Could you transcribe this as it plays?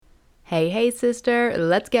Hey, hey, sister,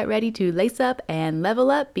 let's get ready to lace up and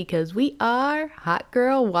level up because we are Hot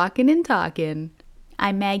Girl Walking and Talking.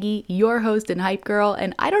 I'm Maggie, your host and hype girl,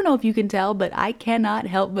 and I don't know if you can tell, but I cannot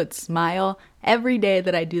help but smile every day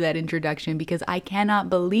that I do that introduction because I cannot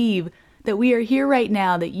believe that we are here right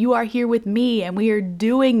now, that you are here with me, and we are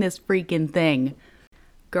doing this freaking thing.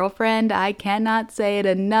 Girlfriend, I cannot say it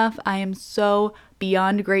enough. I am so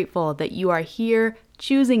beyond grateful that you are here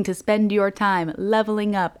choosing to spend your time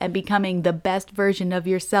leveling up and becoming the best version of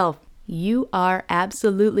yourself. You are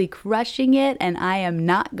absolutely crushing it, and I am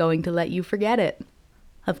not going to let you forget it.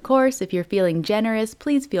 Of course, if you're feeling generous,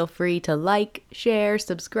 please feel free to like, share,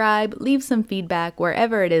 subscribe, leave some feedback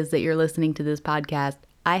wherever it is that you're listening to this podcast.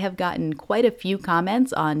 I have gotten quite a few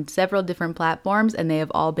comments on several different platforms, and they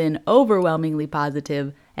have all been overwhelmingly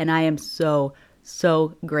positive, and I am so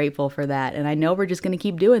grateful for that. And I know we're just going to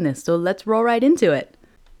keep doing this, so let's roll right into it.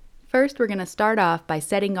 First, we're going to start off by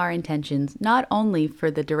setting our intentions, not only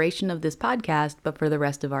for the duration of this podcast, but for the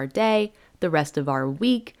rest of our day, the rest of our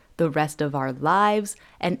week, the rest of our lives.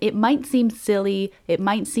 And it might seem silly, it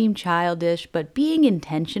might seem childish, but being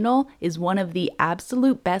intentional is one of the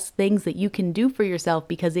absolute best things that you can do for yourself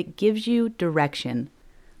because it gives you direction.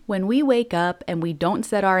 When we wake up and we don't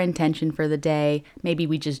set our intention for the day, maybe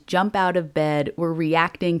we just jump out of bed, we're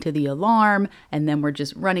reacting to the alarm, and then we're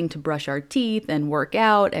just running to brush our teeth and work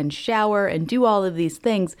out and shower and do all of these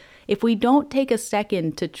things. If we don't take a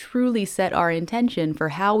second to truly set our intention for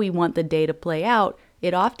how we want the day to play out,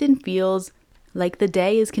 it often feels like the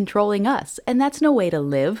day is controlling us, and that's no way to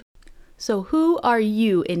live. So who are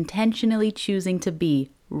you intentionally choosing to be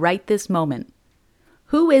right this moment?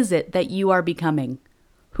 Who is it that you are becoming?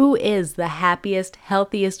 Who is the happiest,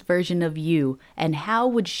 healthiest version of you, and how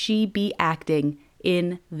would she be acting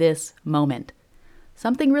in this moment?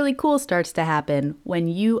 Something really cool starts to happen when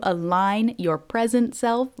you align your present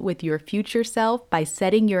self with your future self by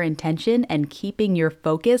setting your intention and keeping your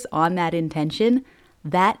focus on that intention.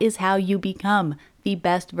 That is how you become the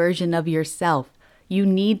best version of yourself. You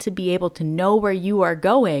need to be able to know where you are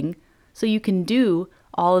going so you can do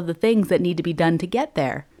all of the things that need to be done to get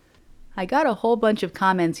there. I got a whole bunch of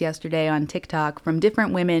comments yesterday on TikTok from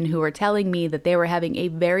different women who were telling me that they were having a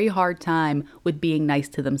very hard time with being nice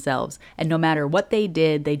to themselves. And no matter what they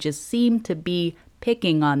did, they just seemed to be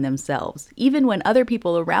picking on themselves. Even when other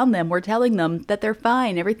people around them were telling them that they're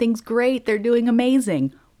fine, everything's great, they're doing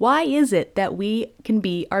amazing. Why is it that we can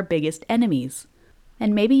be our biggest enemies?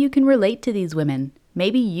 And maybe you can relate to these women.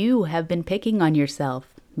 Maybe you have been picking on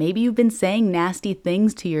yourself. Maybe you've been saying nasty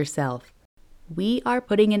things to yourself. We are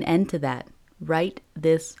putting an end to that right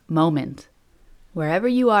this moment. Wherever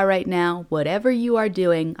you are right now, whatever you are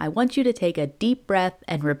doing, I want you to take a deep breath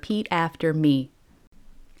and repeat after me.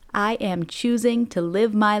 I am choosing to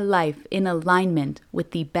live my life in alignment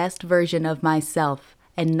with the best version of myself,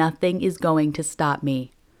 and nothing is going to stop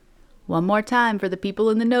me. One more time for the people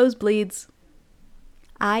in the nosebleeds.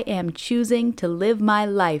 I am choosing to live my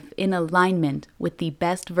life in alignment with the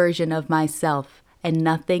best version of myself, and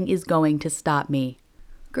nothing is going to stop me.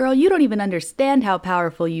 Girl, you don't even understand how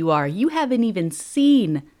powerful you are. You haven't even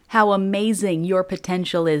seen how amazing your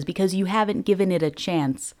potential is because you haven't given it a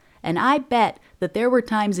chance. And I bet that there were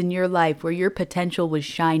times in your life where your potential was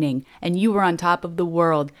shining and you were on top of the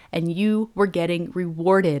world and you were getting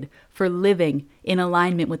rewarded for living in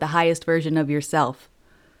alignment with the highest version of yourself.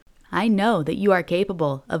 I know that you are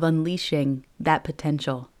capable of unleashing that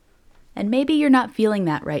potential. And maybe you're not feeling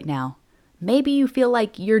that right now. Maybe you feel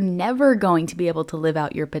like you're never going to be able to live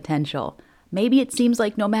out your potential. Maybe it seems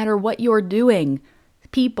like no matter what you're doing,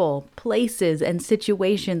 people, places, and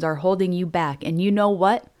situations are holding you back. And you know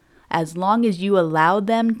what? As long as you allow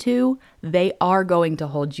them to, they are going to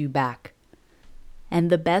hold you back. And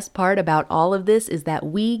the best part about all of this is that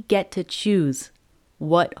we get to choose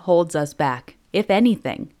what holds us back, if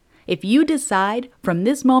anything. If you decide from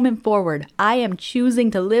this moment forward, I am choosing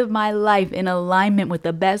to live my life in alignment with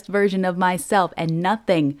the best version of myself and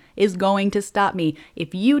nothing is going to stop me.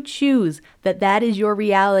 If you choose that that is your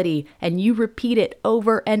reality and you repeat it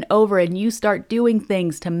over and over and you start doing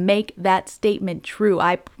things to make that statement true,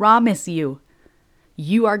 I promise you,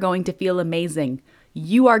 you are going to feel amazing.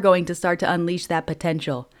 You are going to start to unleash that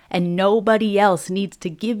potential and nobody else needs to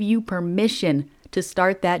give you permission to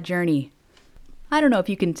start that journey. I don't know if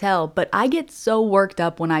you can tell, but I get so worked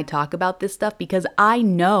up when I talk about this stuff because I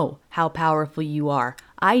know how powerful you are.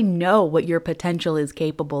 I know what your potential is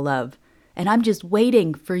capable of. And I'm just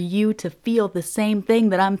waiting for you to feel the same thing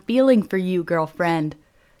that I'm feeling for you, girlfriend.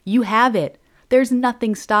 You have it. There's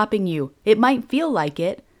nothing stopping you. It might feel like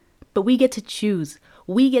it, but we get to choose.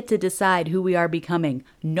 We get to decide who we are becoming.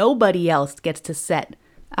 Nobody else gets to set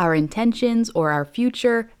Our intentions or our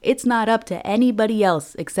future, it's not up to anybody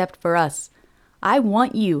else except for us. I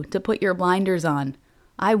want you to put your blinders on.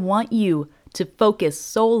 I want you to focus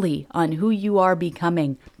solely on who you are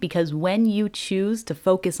becoming, because when you choose to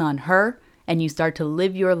focus on her and you start to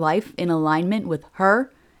live your life in alignment with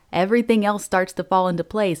her, everything else starts to fall into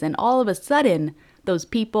place, and all of a sudden, those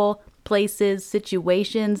people, places,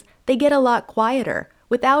 situations, they get a lot quieter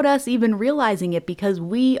without us even realizing it because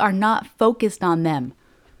we are not focused on them.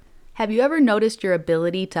 Have you ever noticed your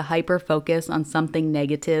ability to hyper-focus on something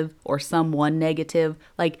negative or someone negative?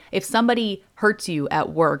 Like if somebody hurts you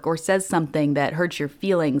at work or says something that hurts your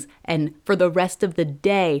feelings, and for the rest of the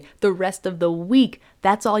day, the rest of the week,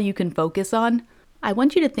 that's all you can focus on? I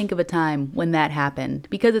want you to think of a time when that happened,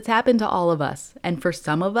 because it's happened to all of us, and for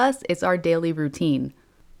some of us, it's our daily routine.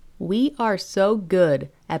 We are so good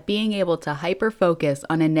at being able to hyper-focus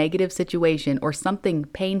on a negative situation or something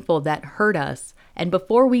painful that hurt us, and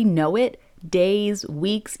before we know it, days,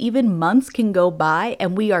 weeks, even months can go by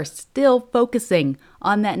and we are still focusing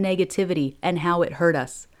on that negativity and how it hurt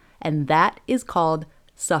us. And that is called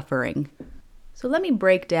suffering. So let me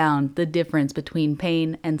break down the difference between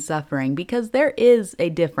pain and suffering, because there is a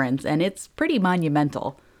difference and it's pretty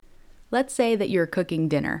monumental. Let's say that you're cooking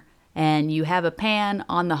dinner and you have a pan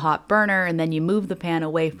on the hot burner, and then you move the pan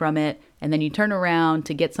away from it, and then you turn around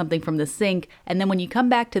to get something from the sink, and then when you come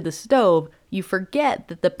back to the stove, you forget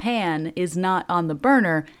that the pan is not on the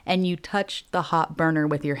burner and you touch the hot burner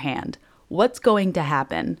with your hand. What's going to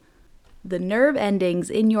happen? The nerve endings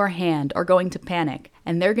in your hand are going to panic,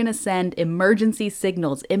 and they're going to send emergency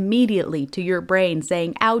signals immediately to your brain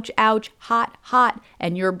saying, ouch, ouch, hot, hot,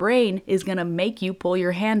 and your brain is going to make you pull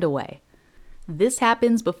your hand away. This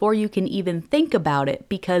happens before you can even think about it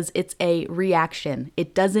because it's a reaction.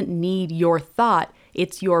 It doesn't need your thought.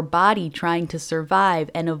 It's your body trying to survive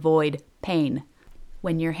and avoid pain.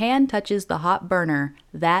 When your hand touches the hot burner,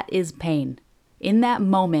 that is pain. In that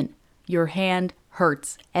moment, your hand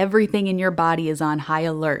hurts. Everything in your body is on high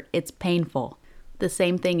alert. It's painful. The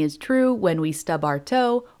same thing is true when we stub our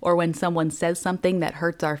toe or when someone says something that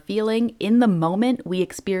hurts our feeling. In the moment, we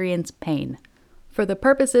experience pain. For the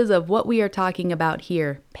purposes of what we are talking about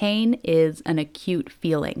here, pain is an acute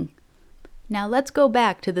feeling. Now let's go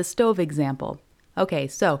back to the stove example. Okay,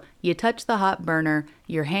 so you touch the hot burner,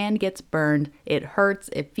 your hand gets burned, it hurts,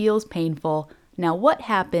 it feels painful. Now what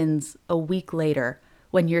happens a week later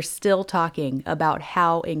when you're still talking about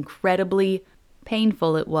how incredibly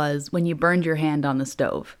painful it was when you burned your hand on the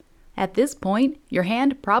stove? At this point, your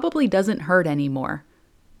hand probably doesn't hurt anymore.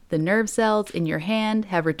 The nerve cells in your hand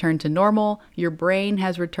have returned to normal, your brain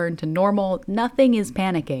has returned to normal, nothing is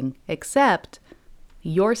panicking, except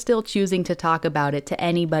you're still choosing to talk about it to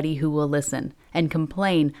anybody who will listen and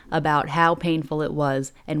complain about how painful it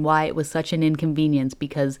was and why it was such an inconvenience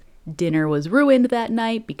because dinner was ruined that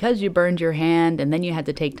night because you burned your hand and then you had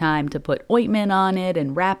to take time to put ointment on it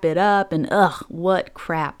and wrap it up and what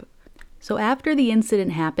crap. So after the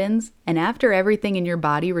incident happens and after everything in your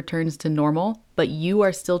body returns to normal, but you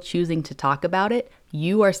are still choosing to talk about it,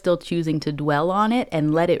 you are still choosing to dwell on it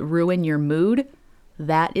and let it ruin your mood,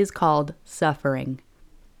 that is called suffering.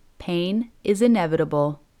 Pain is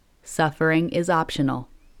inevitable. Suffering is optional.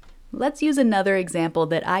 Let's use another example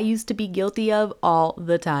that I used to be guilty of all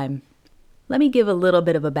the time. Let me give a little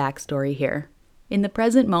bit of a backstory here. In the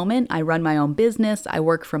present moment, I run my own business, I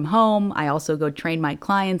work from home, I also go train my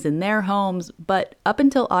clients in their homes, but up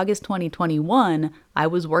until August 2021, I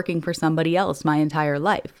was working for somebody else my entire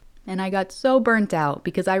life. And I got so burnt out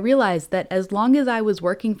because I realized that as long as I was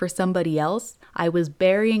working for somebody else, I was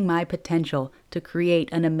burying my potential to create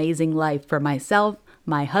an amazing life for myself,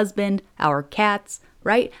 my husband, our cats,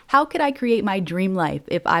 right? How could I create my dream life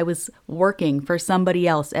if I was working for somebody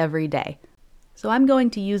else every day? So I'm going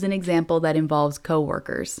to use an example that involves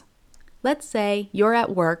coworkers. Let's say you're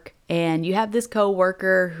at work and you have this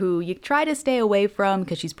coworker who you try to stay away from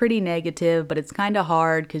because she's pretty negative, but it's kind of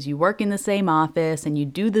hard because you work in the same office and you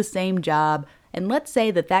do the same job. And let's say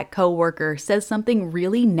that coworker says something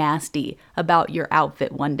really nasty about your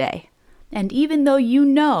outfit one day. And even though you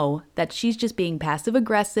know that she's just being passive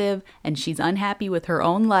aggressive and she's unhappy with her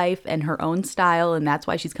own life and her own style and that's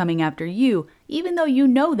why she's coming after you, even though you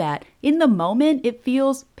know that, in the moment it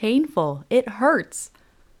feels painful, it hurts.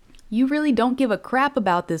 You really don't give a crap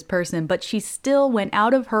about this person, but she still went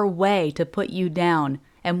out of her way to put you down,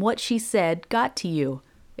 and what she said got to you.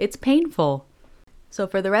 It's painful. So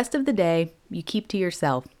for the rest of the day, you keep to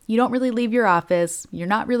yourself. You don't really leave your office. You're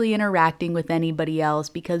not really interacting with anybody else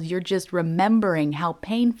because you're just remembering how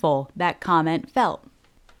painful that comment felt.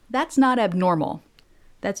 That's not abnormal.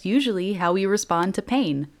 That's usually how we respond to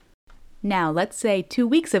pain. Now, let's say 2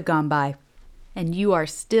 weeks have gone by and you are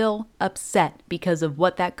still upset because of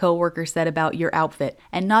what that coworker said about your outfit.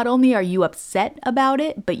 And not only are you upset about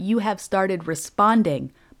it, but you have started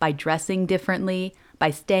responding by dressing differently, by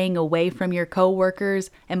staying away from your coworkers,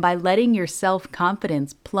 and by letting your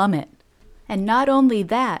self-confidence plummet. And not only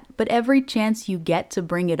that, but every chance you get to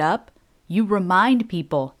bring it up, you remind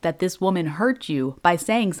people that this woman hurt you by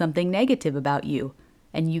saying something negative about you.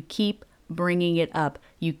 And you keep bringing it up.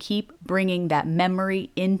 You keep bringing that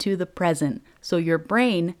memory into the present. So your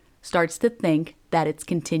brain starts to think that it's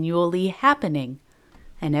continually happening.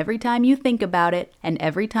 And every time you think about it and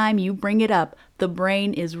every time you bring it up, the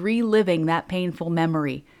brain is reliving that painful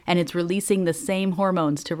memory, and it's releasing the same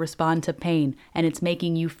hormones to respond to pain, and it's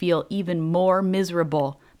making you feel even more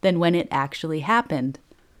miserable than when it actually happened.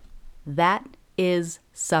 That is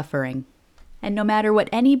suffering. And no matter what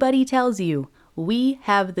anybody tells you, we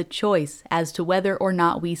have the choice as to whether or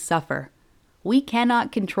not we suffer. We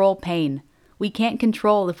cannot control pain. We can't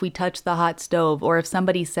control if we touch the hot stove, or if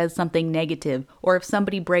somebody says something negative, or if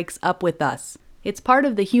somebody breaks up with us. It's part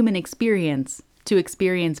of the human experience to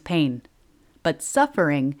experience pain. But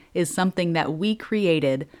suffering is something that we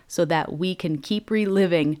created so that we can keep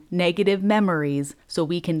reliving negative memories, so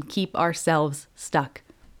we can keep ourselves stuck.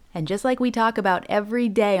 And just like we talk about every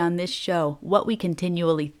day on this show, what we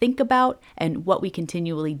continually think about and what we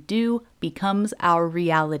continually do becomes our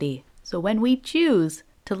reality. So when we choose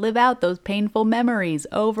to live out those painful memories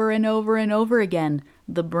over and over and over again,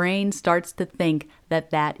 the brain starts to think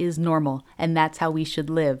that that is normal and that's how we should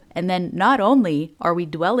live. And then not only are we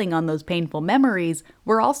dwelling on those painful memories,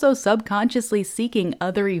 we're also subconsciously seeking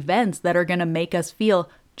other events that are going to make us feel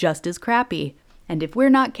just as crappy. And if we're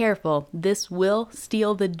not careful, this will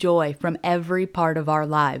steal the joy from every part of our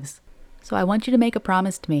lives. So I want you to make a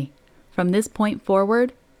promise to me. From this point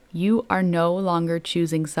forward, you are no longer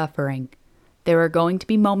choosing suffering. There are going to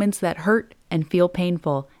be moments that hurt and feel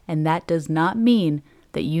painful, and that does not mean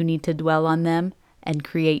that you need to dwell on them and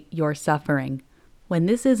create your suffering. When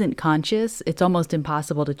this isn't conscious, it's almost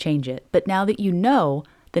impossible to change it. But now that you know,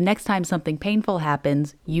 the next time something painful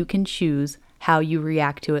happens, you can choose how you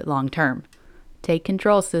react to it long term. Take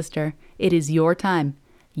control, sister. It is your time.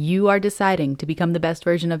 You are deciding to become the best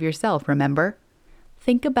version of yourself, remember?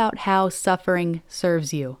 Think about how suffering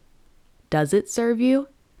serves you. Does it serve you?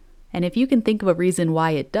 And if you can think of a reason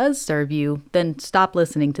why it does serve you, then stop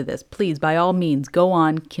listening to this. Please, by all means, go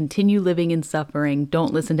on, continue living in suffering.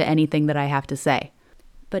 Don't listen to anything that I have to say.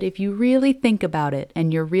 But if you really think about it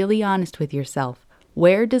and you're really honest with yourself,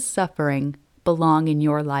 where does suffering belong in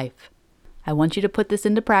your life? I want you to put this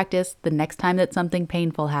into practice the next time that something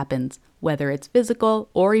painful happens, whether it's physical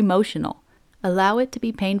or emotional. Allow it to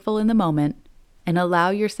be painful in the moment and allow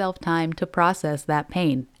yourself time to process that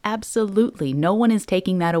pain. Absolutely, no one is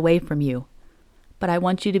taking that away from you. But I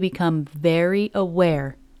want you to become very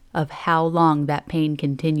aware of how long that pain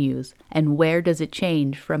continues and where does it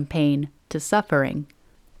change from pain to suffering.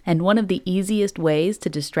 And one of the easiest ways to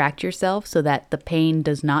distract yourself so that the pain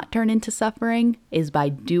does not turn into suffering is by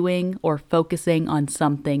doing or focusing on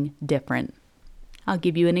something different. I'll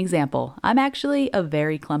give you an example. I'm actually a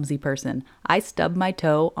very clumsy person. I stub my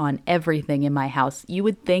toe on everything in my house. You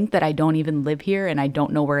would think that I don't even live here and I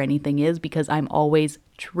don't know where anything is because I'm always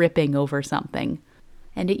tripping over something.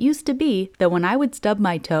 And it used to be that when I would stub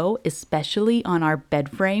my toe, especially on our bed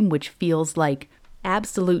frame, which feels like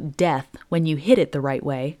absolute death when you hit it the right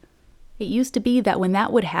way, it used to be that when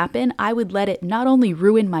that would happen, I would let it not only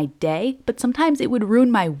ruin my day, but sometimes it would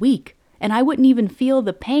ruin my week. And I wouldn't even feel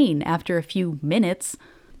the pain after a few minutes.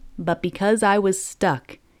 But because I was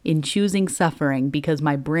stuck in choosing suffering, because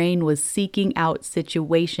my brain was seeking out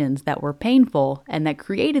situations that were painful and that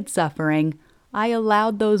created suffering, I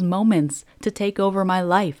allowed those moments to take over my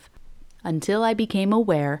life until I became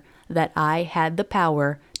aware that I had the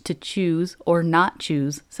power to choose or not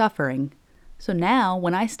choose suffering. So now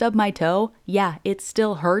when I stub my toe, yeah, it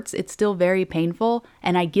still hurts, it's still very painful,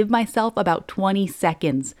 and I give myself about 20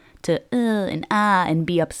 seconds to and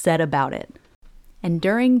be upset about it. And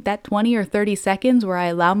during that 20 or 30 seconds where I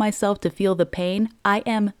allow myself to feel the pain, I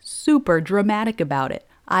am super dramatic about it.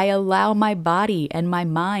 I allow my body and my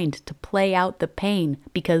mind to play out the pain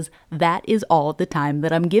because that is all the time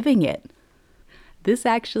that I'm giving it. This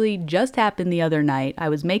actually just happened the other night. I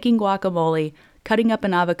was making guacamole, cutting up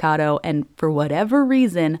an avocado, and for whatever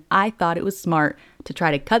reason, I thought it was smart to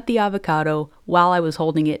try to cut the avocado while I was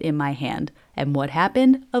holding it in my hand. And what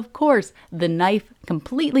happened? Of course, the knife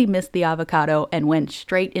completely missed the avocado and went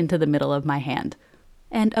straight into the middle of my hand.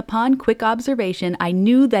 And upon quick observation, I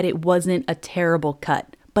knew that it wasn't a terrible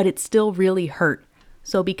cut, but it still really hurt.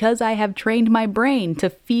 So because I have trained my brain to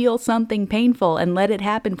feel something painful and let it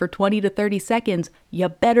happen for 20 to 30 seconds, you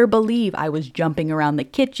better believe I was jumping around the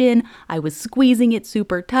kitchen, I was squeezing it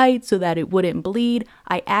super tight so that it wouldn't bleed.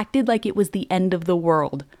 I acted like it was the end of the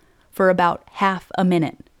world for about half a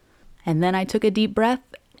minute. And then I took a deep breath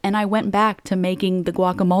and I went back to making the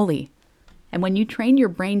guacamole. And when you train your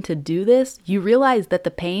brain to do this, you realize that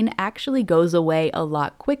the pain actually goes away a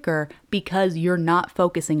lot quicker because you're not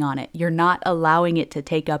focusing on it. You're not allowing it to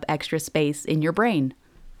take up extra space in your brain.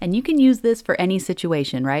 And you can use this for any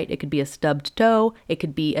situation, right? It could be a stubbed toe, it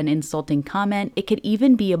could be an insulting comment, it could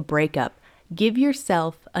even be a breakup. Give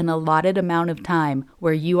yourself an allotted amount of time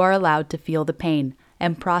where you are allowed to feel the pain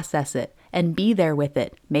and process it and be there with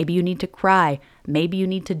it. Maybe you need to cry. Maybe you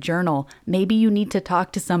need to journal. Maybe you need to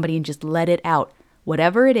talk to somebody and just let it out.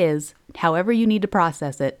 Whatever it is, however you need to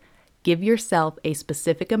process it, give yourself a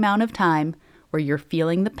specific amount of time where you're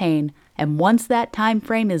feeling the pain. And once that time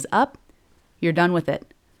frame is up, you're done with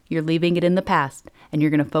it. You're leaving it in the past and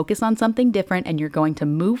you're going to focus on something different and you're going to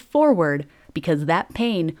move forward because that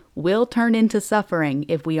pain will turn into suffering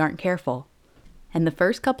if we aren't careful. And the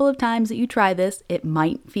first couple of times that you try this, it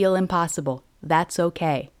might feel impossible. That's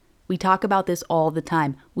okay. We talk about this all the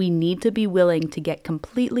time. We need to be willing to get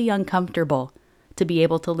completely uncomfortable to be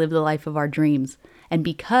able to live the life of our dreams. And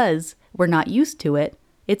because we're not used to it,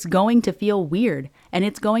 it's going to feel weird and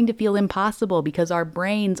it's going to feel impossible because our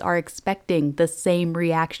brains are expecting the same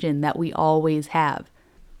reaction that we always have.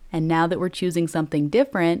 And now that we're choosing something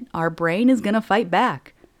different, our brain is going to fight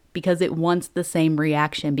back because it wants the same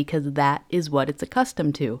reaction because that is what it's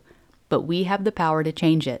accustomed to. But we have the power to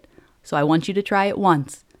change it. So I want you to try it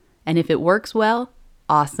once. And if it works well,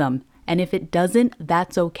 awesome. And if it doesn't,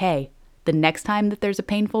 that's okay. The next time that there's a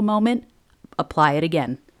painful moment, apply it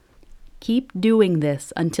again. Keep doing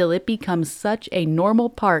this until it becomes such a normal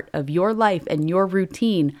part of your life and your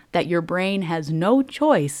routine that your brain has no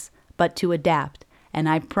choice but to adapt. And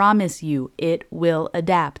I promise you, it will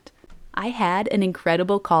adapt. I had an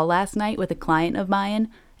incredible call last night with a client of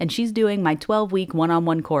mine, and she's doing my 12-week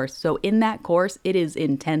one-on-one course. So in that course, it is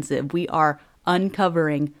intensive. We are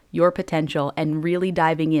uncovering your potential and really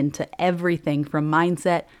diving into everything from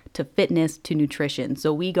mindset to fitness to nutrition.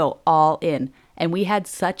 So we go all in. And we had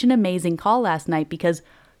such an amazing call last night because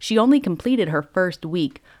she only completed her first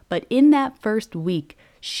week. But in that first week,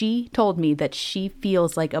 she told me that she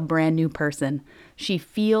feels like a brand new person. She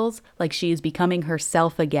feels like she is becoming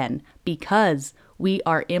herself again because we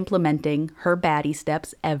are implementing her baddie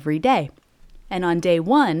steps every day. And on day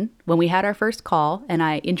one, when we had our first call and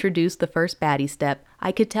I introduced the first baddie step,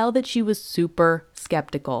 I could tell that she was super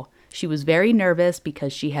skeptical. She was very nervous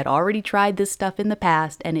because she had already tried this stuff in the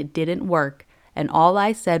past and it didn't work. And all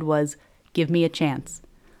I said was, give me a chance.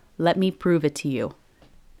 Let me prove it to you.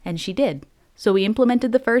 And she did. So we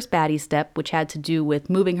implemented the first baddie step, which had to do with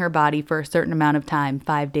moving her body for a certain amount of time,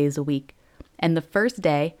 5 days a week. And the first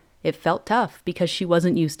day, it felt tough because she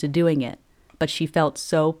wasn't used to doing it, but she felt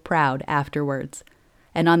so proud afterwards.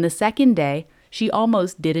 And on the second day, she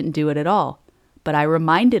almost didn't do it at all. But I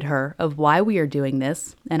reminded her of why we are doing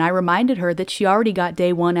this, and I reminded her that she already got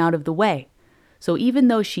day one out of the way. So even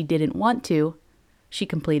though she didn't want to, she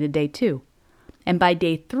completed day 2. And by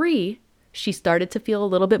day 3, she started to feel a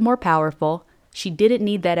little bit more powerful. She didn't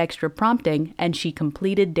need that extra prompting, and she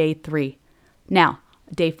completed day 3. Now,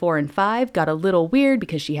 day 4 and 5 got a little weird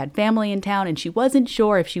because she had family in town and she wasn't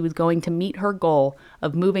sure if she was going to meet her goal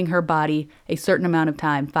of moving her body a certain amount of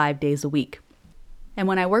time, 5 days a week. And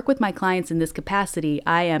when I work with my clients in this capacity,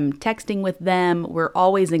 I am texting with them. We're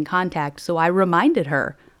always in contact. So I reminded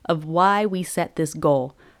her of why we set this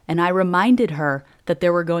goal. And I reminded her that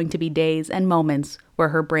there were going to be days and moments where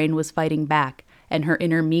her brain was fighting back and her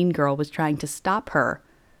inner mean girl was trying to stop her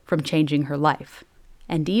from changing her life.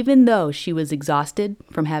 And even though she was exhausted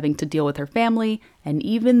from having to deal with her family, and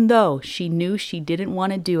even though she knew she didn't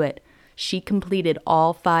want to do it, she completed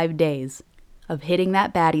all 5 days of hitting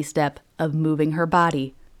that baddie step of moving her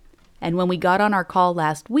body. And when we got on our call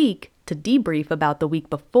last week to debrief about the week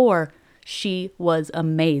before, she was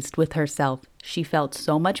amazed with herself. She felt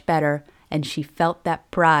so much better, and she felt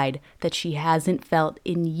that pride that she hasn't felt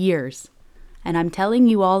in years. And I'm telling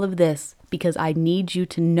you all of this because I need you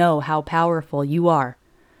to know how powerful you are.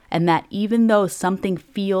 And that even though something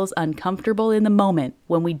feels uncomfortable in the moment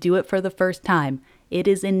when we do it for the first time, it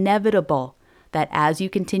is inevitable that as you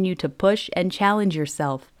continue to push and challenge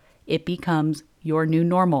yourself, it becomes your new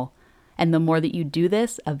normal. And the more that you do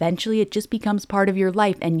this, eventually it just becomes part of your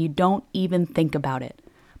life and you don't even think about it.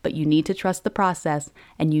 But you need to trust the process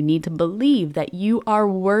and you need to believe that you are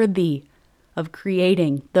worthy of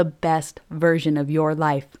creating the best version of your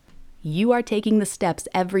life. You are taking the steps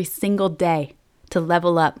every single day to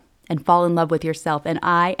level up and fall in love with yourself. And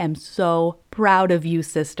I am so proud of you,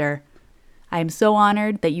 sister. I am so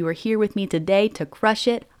honored that you are here with me today to crush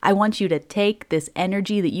it. I want you to take this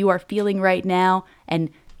energy that you are feeling right now and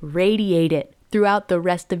radiate it throughout the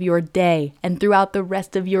rest of your day and throughout the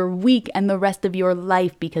rest of your week and the rest of your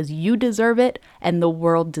life, because you deserve it and the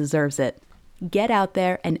world deserves it. Get out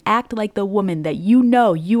there and act like the woman that you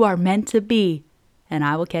know you are meant to be. And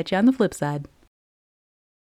I will catch you on the flip side.